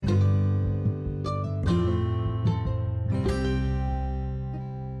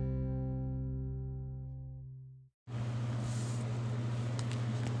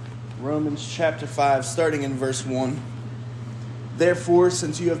Romans chapter 5, starting in verse 1. Therefore,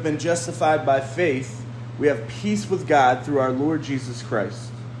 since you have been justified by faith, we have peace with God through our Lord Jesus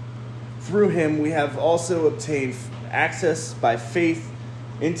Christ. Through him we have also obtained access by faith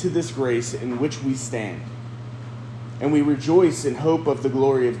into this grace in which we stand. And we rejoice in hope of the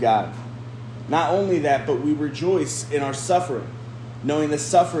glory of God. Not only that, but we rejoice in our suffering, knowing that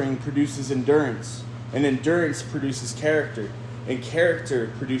suffering produces endurance, and endurance produces character, and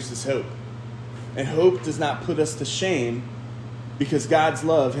character produces hope. And hope does not put us to shame, because God's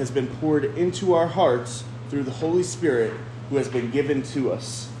love has been poured into our hearts through the Holy Spirit who has been given to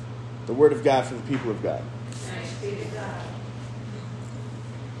us. The word of God for the people of God. Thanks be to God.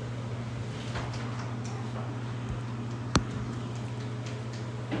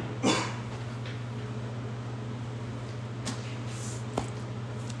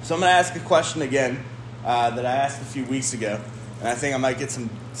 So I'm going to ask a question again that I asked a few weeks ago, and I think I might get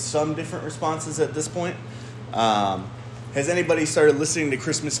some different responses at this point. Has anybody started listening to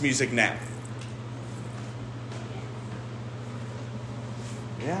Christmas music now?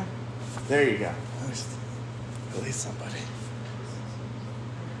 Yeah? There you go. At least somebody.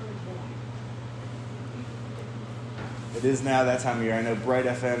 It is now that time of year. I know Bright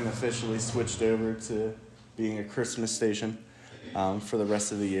FM officially switched over to being a Christmas station for the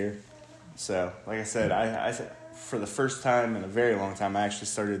rest of the year. So, like I said, I for the first time in a very long time, I actually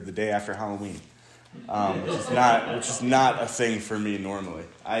started the day after Halloween, which is not a thing for me normally.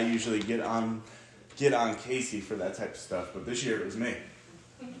 I usually get on Casey for that type of stuff, but this year it was me.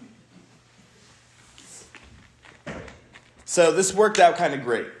 So this worked out kind of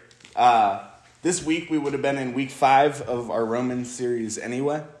great. This week we would have been in week 5 of our Romans series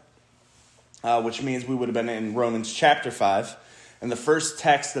anyway, which means we would have been in Romans chapter 5. And the first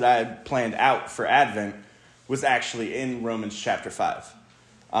text that I had planned out for Advent was actually in Romans chapter 5.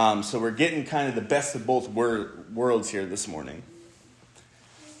 So we're getting kind of the best of both worlds here this morning.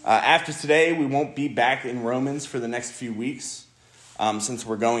 After today, we won't be back in Romans for the next few weeks, since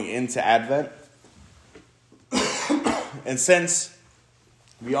we're going into Advent. And since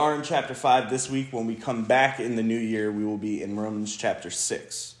we are in chapter 5 this week, when we come back in the new year, we will be in Romans chapter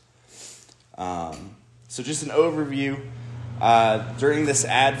 6. So just an overview. During this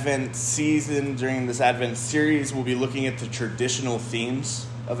Advent season, during this Advent series, we'll be looking at the traditional themes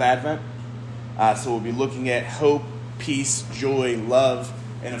of Advent. So we'll be looking at hope, peace, joy, love,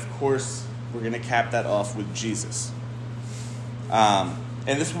 and of course, we're going to cap that off with Jesus. And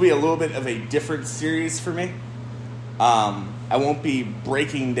this will be a little bit of a different series for me. I won't be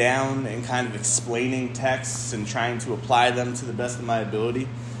breaking down and kind of explaining texts and trying to apply them to the best of my ability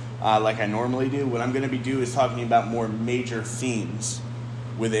like I normally do. What I'm going to be doing is talking about more major themes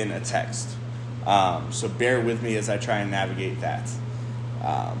within a text. So bear with me as I try and navigate that.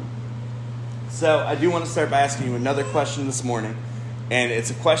 So I do want to start by asking you another question this morning. And it's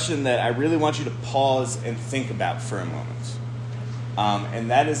a question that I really want you to pause and think about for a moment.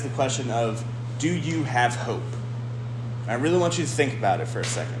 And that is the question of, do you have hope? I really want you to think about it for a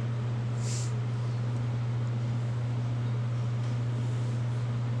second.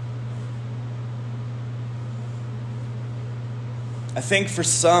 I think for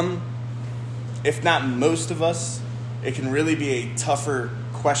some, if not most of us, it can really be a tougher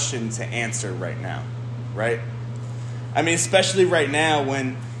question to answer right now, right? I mean, especially right now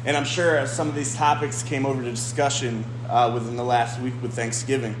when, and I'm sure some of these topics came over to discussion within the last week with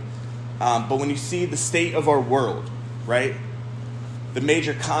Thanksgiving, but when you see the state of our world, right? The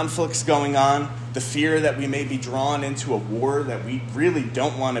major conflicts going on, the fear that we may be drawn into a war that we really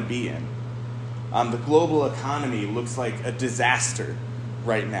don't want to be in. The global economy looks like a disaster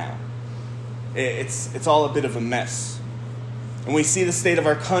right now. It's all a bit of a mess. And we see the state of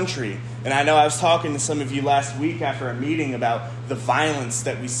our country. And I know I was talking to some of you last week after a meeting about the violence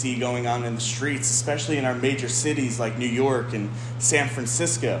that we see going on in the streets, especially in our major cities like New York and San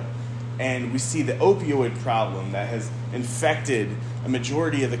Francisco. And we see the opioid problem that has infected a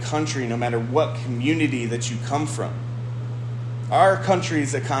majority of the country, no matter what community that you come from. Our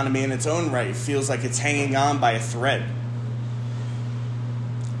country's economy in its own right feels like it's hanging on by a thread.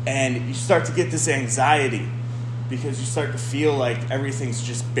 And you start to get this anxiety because you start to feel like everything's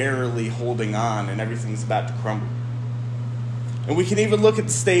just barely holding on and everything's about to crumble. And we can even look at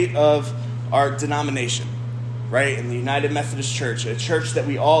the state of our denomination, right? In the United Methodist Church, a church that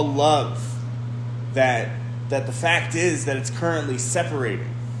we all love, that the fact is that it's currently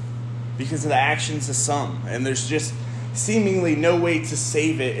separating because of the actions of some. And there's just seemingly no way to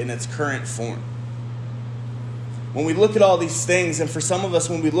save it in its current form. When we look at all these things, and for some of us,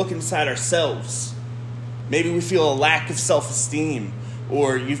 when we look inside ourselves, maybe we feel a lack of self-esteem,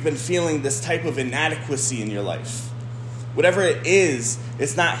 or you've been feeling this type of inadequacy in your life. Whatever it is,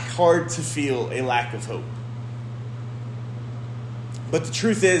 it's not hard to feel a lack of hope. But the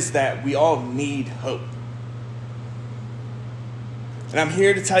truth is that we all need hope. And I'm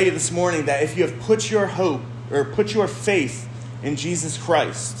here to tell you this morning that if you have put your hope or put your faith in Jesus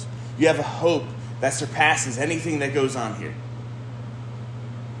Christ, you have a hope that surpasses anything that goes on here.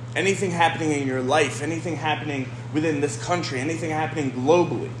 Anything happening in your life, anything happening within this country, anything happening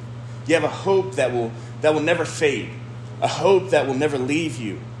globally. You have a hope that will never fade. A hope that will never leave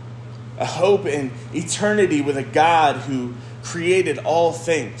you. A hope in eternity with a God who created all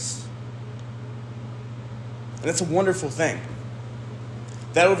things. And it's a wonderful thing.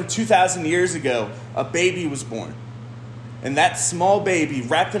 That over 2,000 years ago, a baby was born. And that small baby,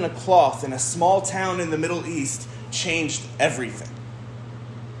 wrapped in a cloth in a small town in the Middle East, changed everything.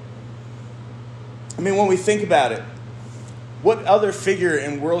 I mean, when we think about it, what other figure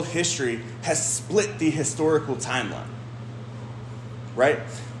in world history has split the historical timeline? Right?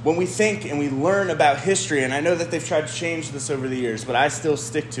 When we think and we learn about history, and I know that they've tried to change this over the years, but I still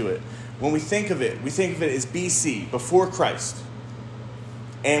stick to it. When we think of it as BC, before Christ.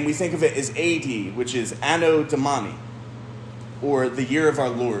 And we think of it as AD, which is Anno Domini, or the year of our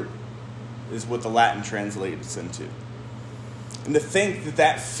Lord, is what the Latin translates into. And to think that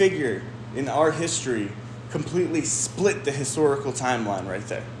that figure in our history completely split the historical timeline right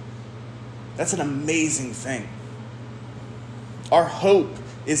there. That's an amazing thing. Our hope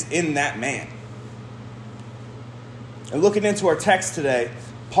is in that man. And looking into our text today,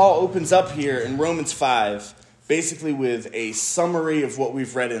 Paul opens up here in Romans 5, basically with a summary of what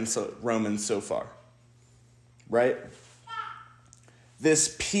we've read in Romans so far. Right?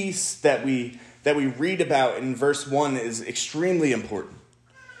 This piece that we read about in verse 1 is extremely important.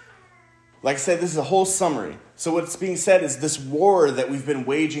 Like I said, this is a whole summary. So what's being said is this war that we've been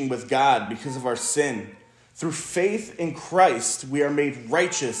waging with God because of our sin. Through faith in Christ, we are made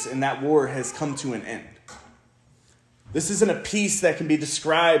righteous, and that war has come to an end. This isn't a peace that can be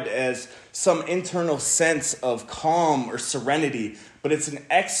described as some internal sense of calm or serenity, but it's an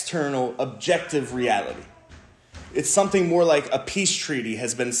external, objective reality. It's something more like a peace treaty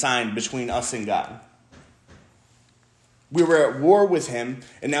has been signed between us and God. We were at war with him,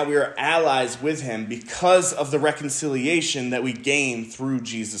 and now we are allies with him because of the reconciliation that we gain through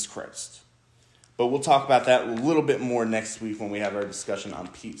Jesus Christ. But we'll talk about that a little bit more next week when we have our discussion on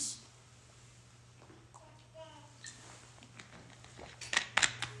peace.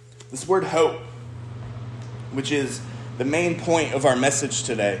 This word hope, which is the main point of our message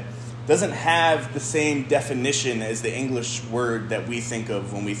today, doesn't have the same definition as the English word that we think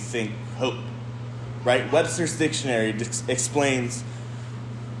of when we think hope. Right? Webster's dictionary explains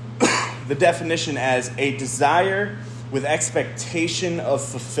the definition as a desire with expectation of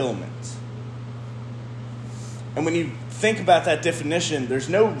fulfillment. And when you think about that definition, there's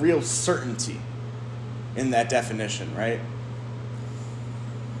no real certainty in that definition, right?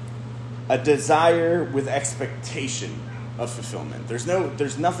 A desire with expectation of fulfillment.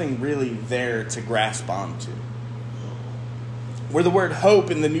 There's nothing really there to grasp onto. Where the word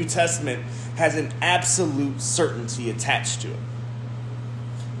hope in the New Testament has an absolute certainty attached to it.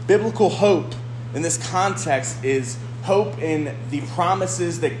 Biblical hope in this context is hope in the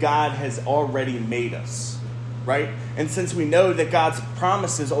promises that God has already made us, right? And since we know that God's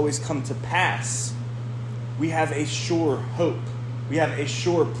promises always come to pass, we have a sure hope. We have a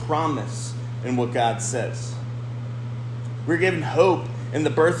sure promise in what God says. We're given hope in the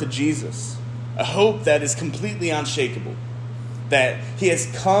birth of Jesus, a hope that is completely unshakable, that he has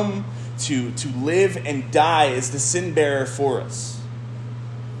come to live and die as the sin bearer for us.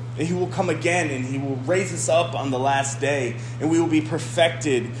 And he will come again, and he will raise us up on the last day, and we will be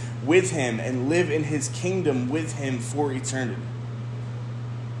perfected with him and live in his kingdom with him for eternity.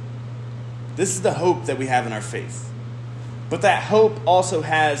 This is the hope that we have in our faith. But that hope also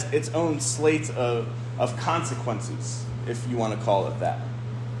has its own slate of consequences, if you want to call it that.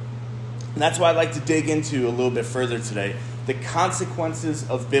 And that's why I'd like to dig into a little bit further today, the consequences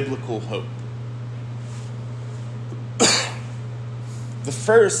of biblical hope. The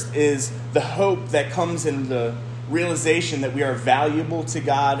first is the hope that comes in the realization that we are valuable to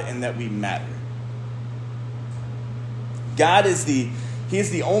God and that we matter. God is the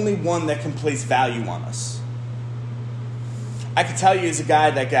only one that can place value on us. I can tell you as a guy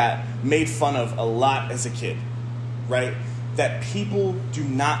that got made fun of a lot as a kid, right? That people do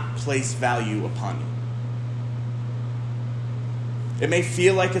not place value upon you. It may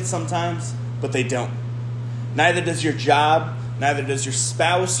feel like it sometimes, but they don't. Neither does your job, neither does your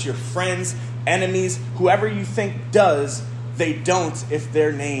spouse, your friends, enemies, whoever you think does they don't if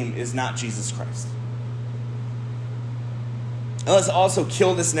their name is not Jesus Christ. And let's also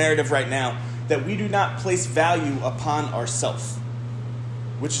kill this narrative right now that we do not place value upon ourselves,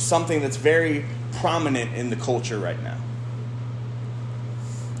 which is something that's very prominent in the culture right now.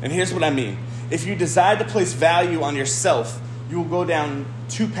 And here's what I mean. If you decide to place value on yourself, you will go down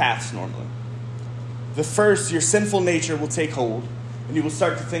two paths normally. The first, your sinful nature will take hold, and you will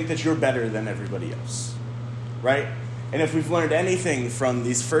start to think that you're better than everybody else, right? And if we've learned anything from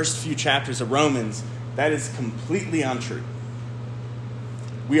these first few chapters of Romans, that is completely untrue.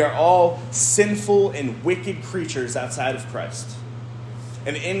 We are all sinful and wicked creatures outside of Christ.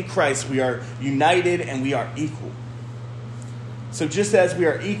 And in Christ, we are united and we are equal. So just as we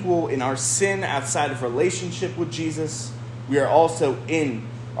are equal in our sin outside of relationship with Jesus, we are also in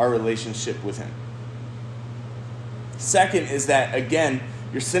our relationship with him. Second is that, again,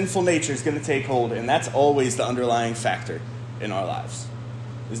 your sinful nature is going to take hold, and that's always the underlying factor in our lives,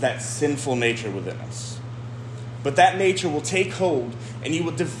 is that sinful nature within us. But that nature will take hold, and you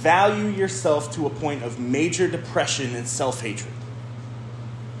will devalue yourself to a point of major depression and self-hatred.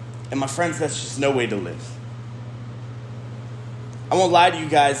 And my friends, that's just no way to live. I won't lie to you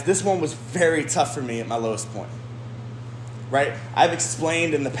guys, this one was very tough for me at my lowest point. Right? I've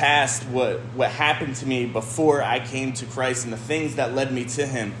explained in the past what happened to me before I came to Christ and the things that led me to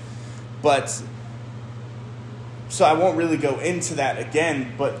him. So I won't really go into that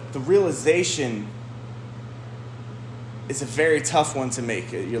again, but the realization is a very tough one to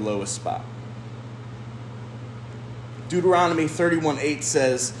make at your lowest spot. Deuteronomy 31:8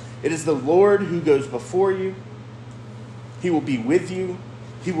 says, "It is the Lord who goes before you. He will be with you.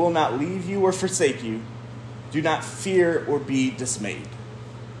 He will not leave you or forsake you. Do not fear or be dismayed."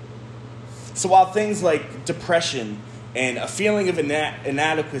 So while things like depression and a feeling of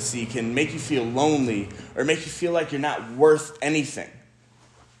inadequacy can make you feel lonely or make you feel like you're not worth anything,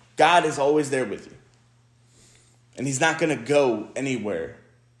 God is always there with you. And he's not going to go anywhere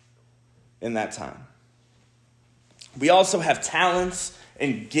in that time. We also have talents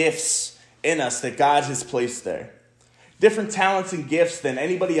and gifts in us that God has placed there. Different talents and gifts than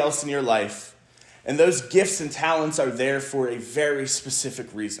anybody else in your life. And those gifts and talents are there for a very specific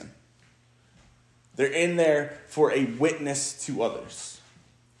reason. They're in there for a witness to others.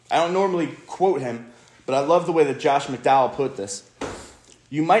 I don't normally quote him, but I love the way that Josh McDowell put this.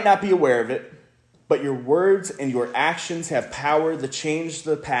 "You might not be aware of it, but your words and your actions have power to change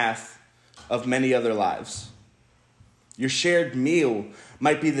the path of many other lives. Your shared meal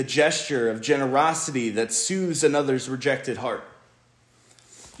might be the gesture of generosity that soothes another's rejected heart.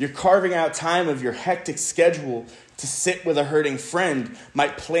 Your carving out time of your hectic schedule to sit with a hurting friend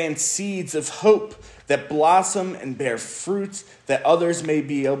might plant seeds of hope that blossom and bear fruit that others may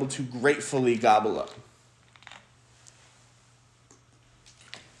be able to gratefully gobble up."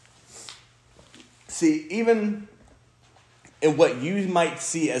 See, even in what you might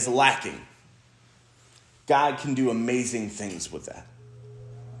see as lacking, God can do amazing things with that.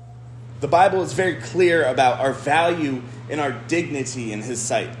 The Bible is very clear about our value and our dignity in his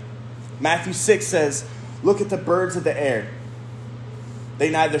sight. Matthew 6 says, "Look at the birds of the air. They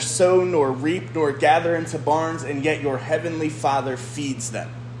neither sow nor reap nor gather into barns, and yet your heavenly Father feeds them.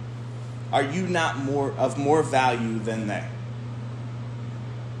 Are you not of more value than they?"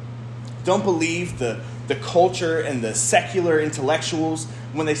 Don't believe the culture and the secular intellectuals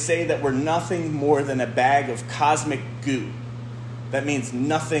when they say that we're nothing more than a bag of cosmic goo. That means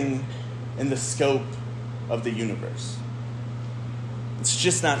nothing in the scope of the universe. It's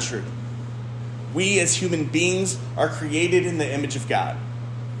just not true. We as human beings are created in the image of God.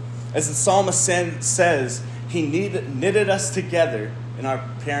 As the psalmist says, he knitted us together in our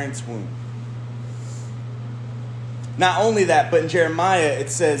parents' womb. Not only that, but in Jeremiah it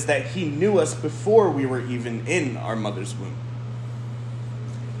says that he knew us before we were even in our mother's womb.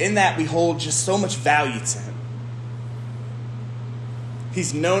 In that we hold just so much value to him.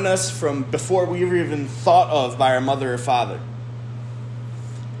 He's known us from before we were even thought of by our mother or father.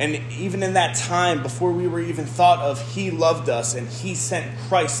 And even in that time, before we were even thought of, he loved us and he sent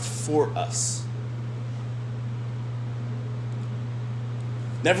Christ for us.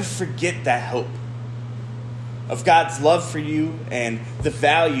 Never forget that hope of God's love for you and the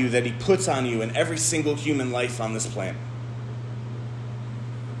value that he puts on you in every single human life on this planet.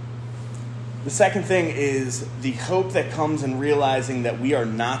 The second thing is the hope that comes in realizing that we are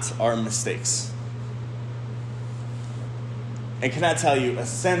not our mistakes. And can I tell you, a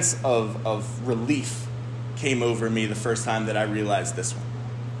sense of relief came over me the first time that I realized this one.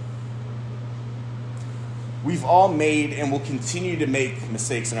 We've all made and will continue to make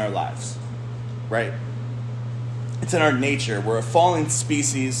mistakes in our lives, right? It's in our nature. We're a fallen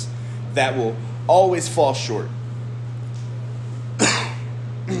species that will always fall short.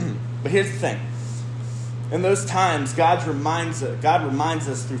 But here's the thing. In those times, God reminds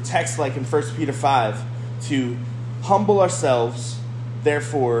us through texts like in 1 Peter 5 to humble ourselves,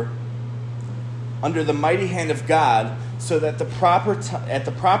 therefore, under the mighty hand of God, so that at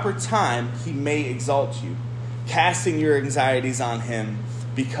the proper time he may exalt you, casting your anxieties on him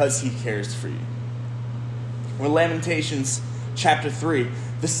because he cares for you. Or Lamentations chapter 3,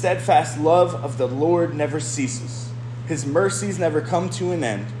 the steadfast love of the Lord never ceases. His mercies never come to an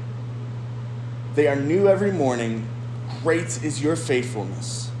end. They are new every morning. Great is your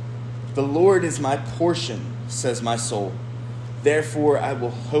faithfulness. The Lord is my portion, says my soul. Therefore I will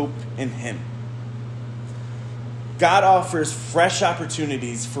hope in him. God offers fresh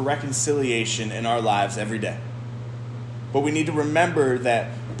opportunities for reconciliation in our lives every day. But we need to remember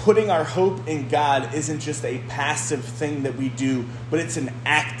that putting our hope in God isn't just a passive thing that we do, but it's an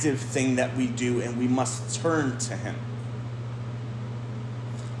active thing that we do, and we must turn to him.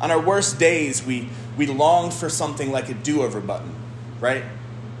 On our worst days, we long for something like a do-over button, right?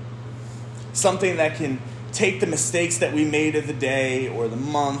 Something that can take the mistakes that we made of the day or the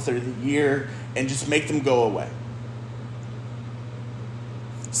month or the year and just make them go away.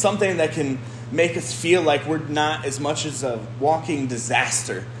 Something that can make us feel like we're not as much as a walking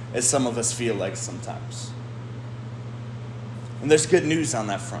disaster as some of us feel like sometimes. And there's good news on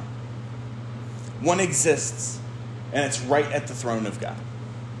that front. One exists, and it's right at the throne of God.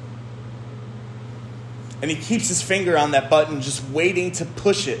 And he keeps his finger on that button, just waiting to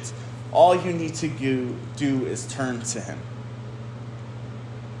push it. All you need to do is turn to him.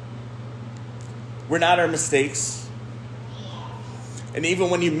 We're not our mistakes. And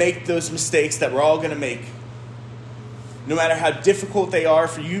even when you make those mistakes that we're all going to make, no matter how difficult they are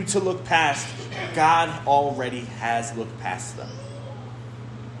for you to look past, God already has looked past them.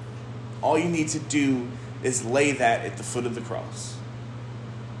 All you need to do is lay that at the foot of the cross.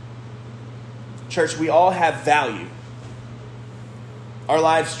 Church, we all have value. Our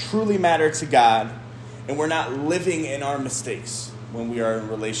lives truly matter to God, and we're not living in our mistakes when we are in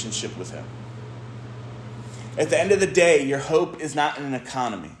relationship with him. At the end of the day, your hope is not in an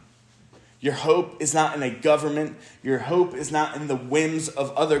economy. Your hope is not in a government. Your hope is not in the whims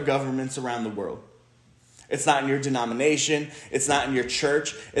of other governments around the world. It's not in your denomination. It's not in your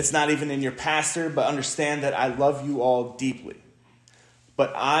church. It's not even in your pastor. But understand that I love you all deeply.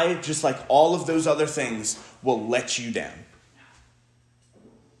 But I, just like all of those other things, will let you down.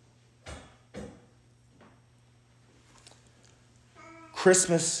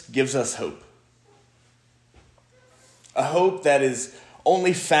 Christmas gives us hope. A hope that is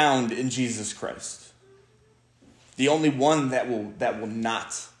only found in Jesus Christ. The only one that will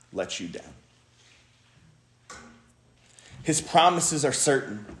not let you down. His promises are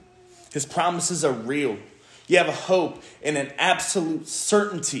certain. His promises are real. You have a hope and an absolute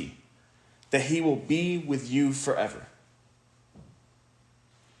certainty that he will be with you forever.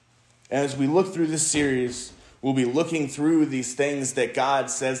 And as we look through this series, we'll be looking through these things that God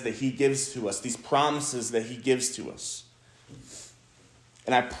says that he gives to us, these promises that he gives to us.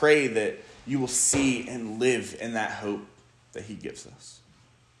 And I pray that you will see and live in that hope that he gives us.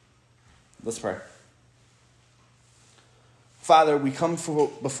 Let's pray. Father, we come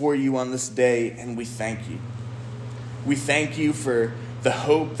before you on this day and we thank you. We thank you for the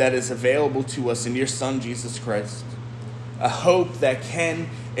hope that is available to us in your Son, Jesus Christ. A hope that can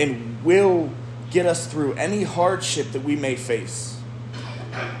and will get us through any hardship that we may face.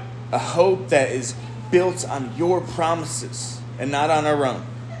 A hope that is built on your promises and not on our own.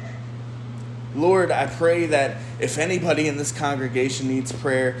 Lord, I pray that if anybody in this congregation needs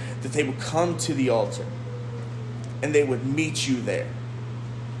prayer, that they would come to the altar and they would meet you there.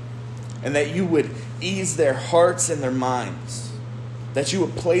 And that you would ease their hearts and their minds. That you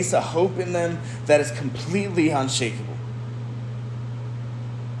would place a hope in them that is completely unshakable.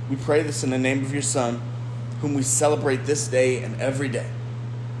 We pray this in the name of your Son, whom we celebrate this day and every day.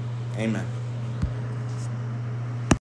 Amen.